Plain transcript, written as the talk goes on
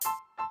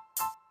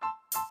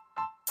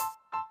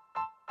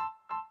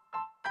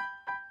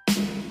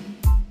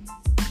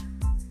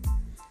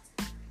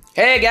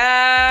Hey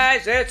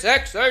guys, it's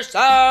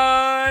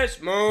exercise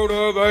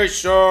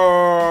motivation.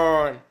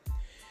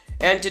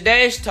 And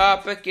today's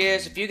topic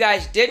is, if you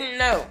guys didn't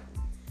know,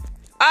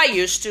 I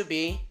used to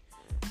be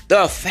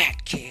the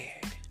fat kid.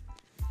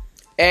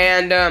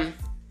 And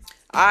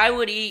I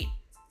would eat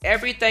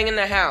everything in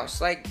the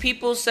house. Like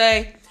people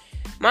say,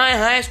 my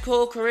high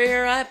school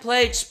career, I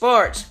played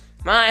sports.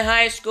 My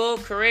high school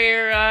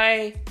career,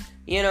 I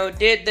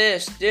did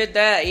this, did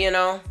that,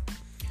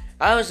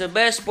 I was the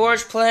best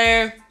sports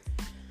player.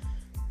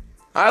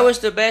 I was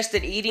the best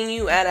at eating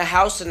you at a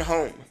house and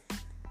home.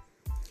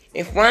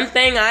 If one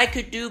thing I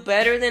could do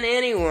better than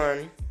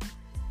anyone,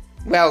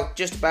 well,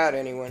 just about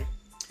anyone,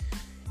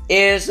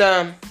 is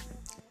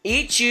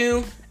eat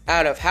you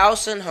out of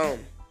house and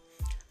home.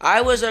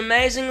 I was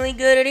amazingly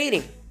good at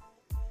eating.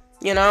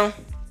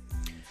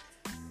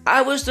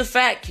 I was the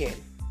fat kid.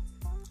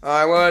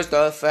 I was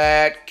the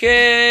fat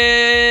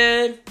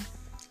kid.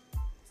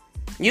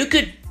 You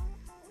could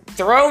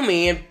throw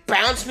me and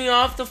bounce me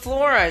off the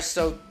floor. I was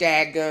so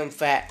daggum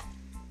fat.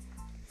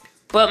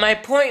 But my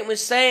point with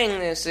saying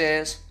this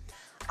is,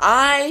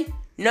 I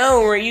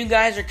know where you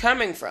guys are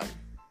coming from.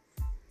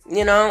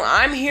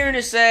 I'm here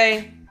to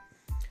say,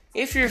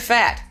 if you're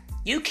fat,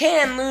 you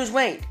can lose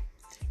weight.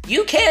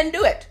 You can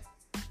do it.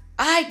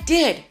 I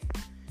did.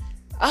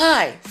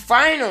 I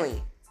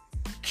finally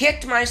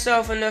kicked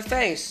myself in the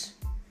face.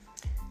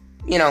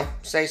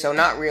 Say so,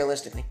 not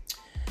realistically.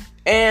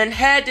 And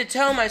had to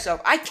tell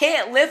myself, I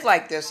can't live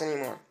like this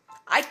anymore.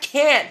 I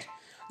can't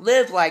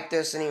live like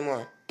this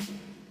anymore.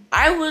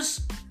 I was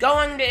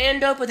going to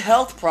end up with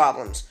health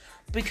problems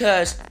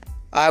because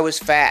I was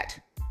fat,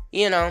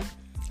 And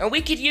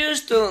we could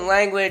use the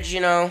language,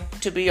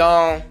 to be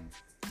all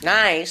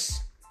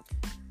nice.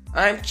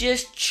 I'm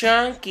just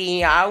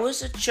chunky. I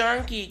was a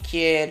chunky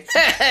kid.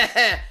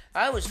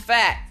 I was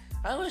fat.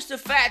 I was the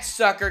fat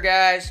sucker,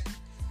 guys.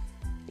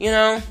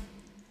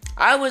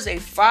 I was a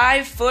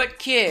 5-foot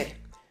kid.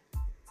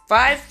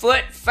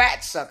 5-foot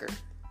fat sucker.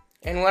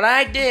 And what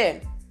I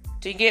did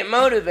to get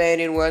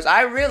motivated was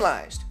I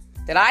realized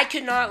that I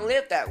could not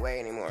live that way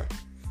anymore.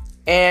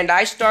 And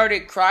I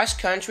started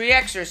cross-country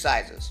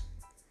exercises.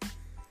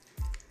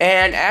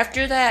 And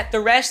after that,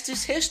 the rest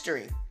is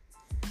history.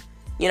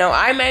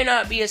 I may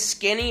not be as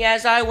skinny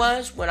as I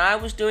was when I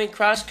was doing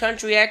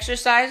cross-country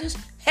exercises.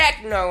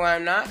 Heck no,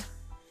 I'm not.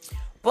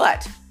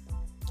 But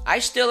I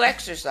still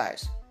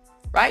exercise.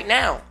 Right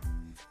now,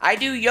 I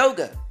do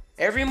yoga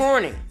every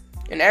morning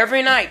and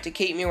every night to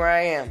keep me where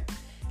I am.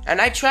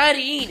 And I try to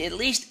eat at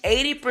least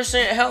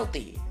 80%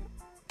 healthy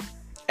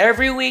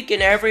every week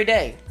and every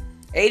day.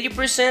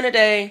 80% a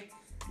day,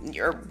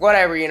 or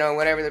whatever,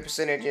 whatever the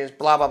percentage is,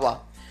 blah, blah, blah.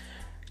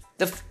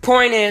 The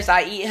point is,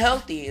 I eat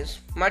healthy as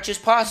much as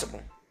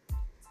possible.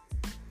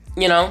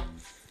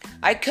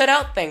 I cut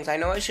out things I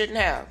know I shouldn't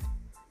have.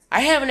 I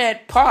haven't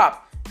had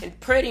pop in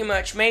pretty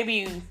much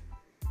maybe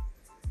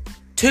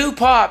 2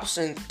 pops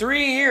in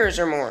 3 years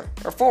or more,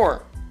 or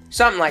 4,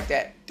 something like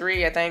that.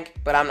 3, I think,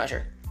 but I'm not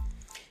sure.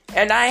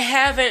 And I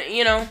haven't,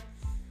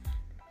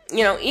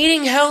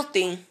 eating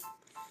healthy.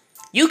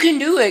 You can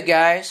do it,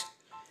 guys.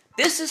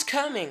 This is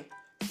coming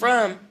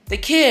from the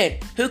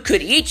kid who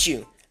could eat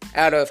you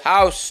out of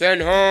house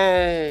and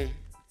home.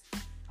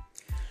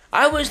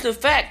 I was the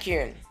fat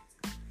kid.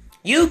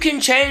 You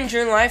can change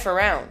your life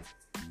around.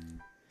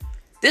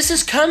 This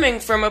is coming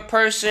from a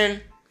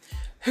person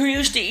who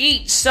used to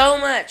eat so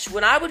much.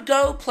 When I would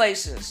go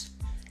places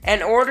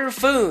and order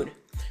food,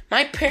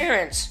 my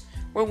parents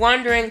were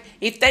wondering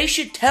if they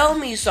should tell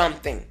me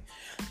something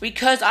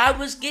because I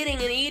was getting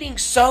and eating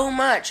so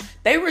much.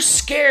 They were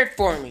scared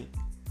for me.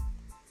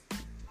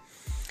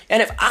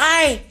 And if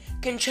I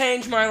can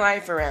change my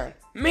life around,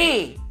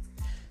 me,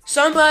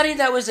 somebody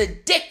that was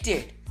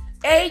addicted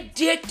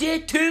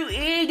to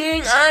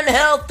eating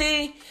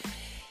unhealthy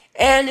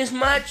and as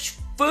much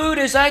food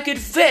as I could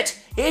fit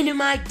into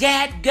my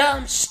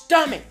dadgum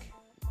stomach.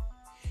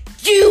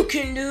 You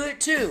can do it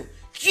too.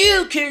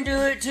 You can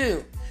do it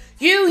too.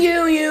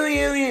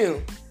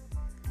 You.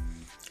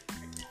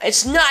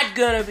 It's not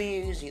gonna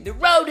be easy. The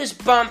road is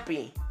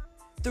bumpy.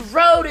 The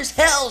road is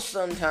hell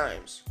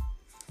sometimes.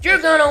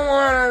 You're gonna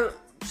wanna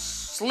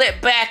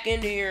slip back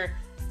into your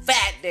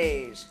fat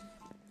days.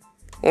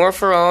 Or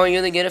for all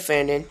you that get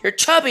offended, your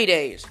chubby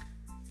days.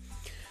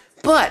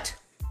 But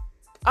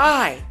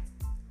I,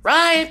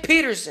 Ryan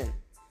Peterson,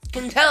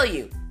 can tell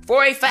you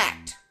for a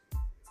fact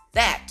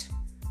that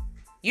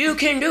you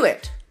can do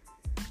it.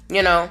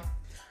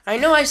 I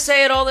know I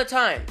say it all the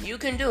time. You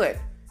can do it.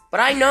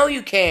 But I know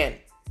you can.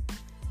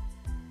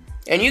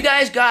 And you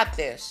guys got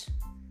this.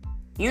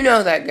 You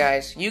know that,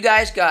 guys. You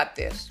guys got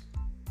this.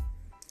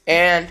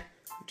 And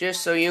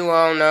just so you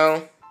all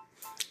know,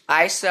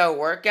 I sell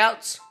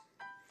workouts.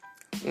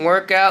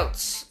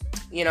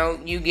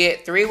 You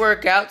get 3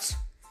 workouts.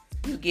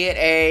 You get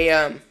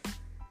a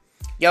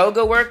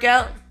yoga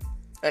workout,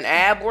 an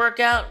ab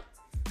workout,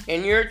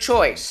 and your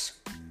choice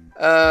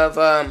of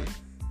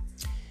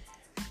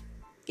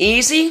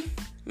easy,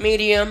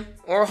 medium,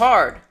 or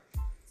hard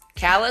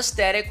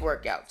calisthenic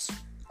workouts.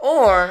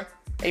 Or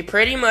a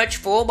pretty much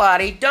full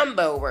body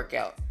dumbbell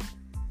workout.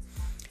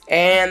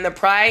 And the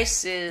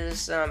price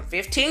is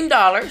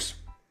 $15,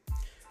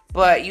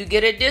 but you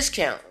get a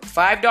discount,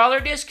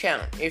 $5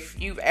 discount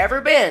if you've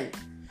ever been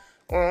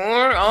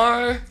or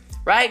are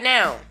right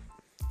now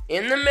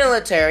in the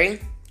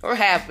military or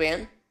have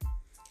been,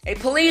 a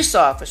police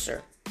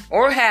officer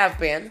or have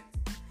been,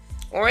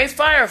 or a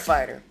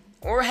firefighter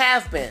or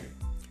have been.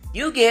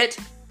 You get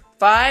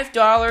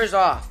 $5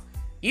 off.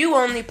 You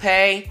only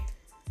pay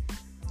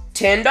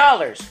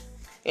 $10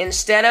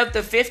 instead of the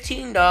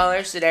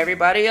 $15 that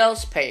everybody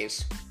else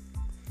pays.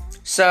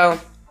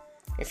 So,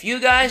 if you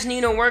guys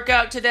need a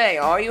workout today,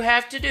 all you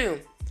have to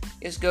do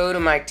is go to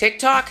my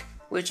TikTok,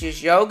 which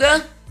is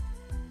Yoga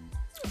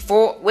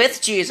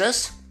with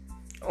Jesus,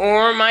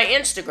 or my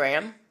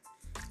Instagram,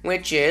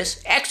 which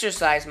is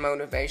Exercise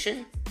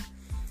Motivation,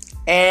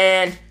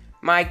 and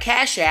my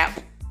Cash App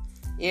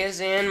is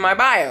in my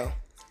bio,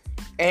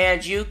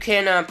 and you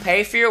can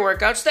pay for your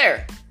workouts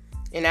there.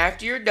 And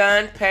after you're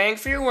done paying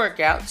for your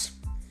workouts,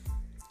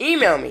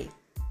 email me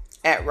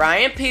at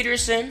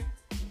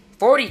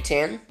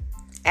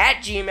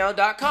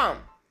ryanpeterson4010@gmail.com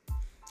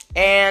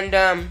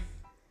and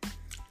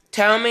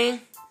tell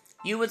me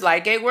you would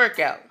like a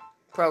workout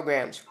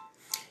programs,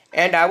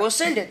 and I will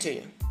send it to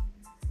you.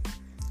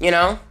 You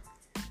know,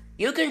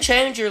 you can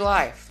change your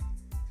life.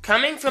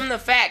 Coming from the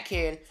fat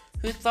kid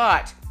who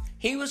thought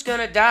he was going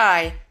to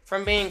die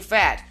from being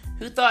fat,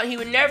 who thought he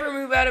would never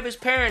move out of his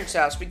parents'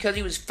 house because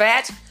he was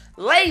fat,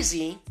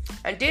 lazy,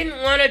 and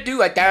didn't want to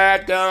do a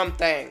dadgum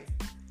thing.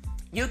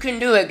 You can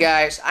do it,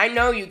 guys. I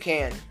know you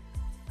can.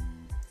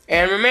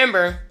 And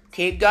remember,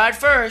 keep God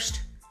first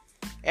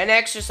and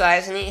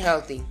exercise and eat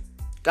healthy.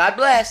 God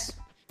bless.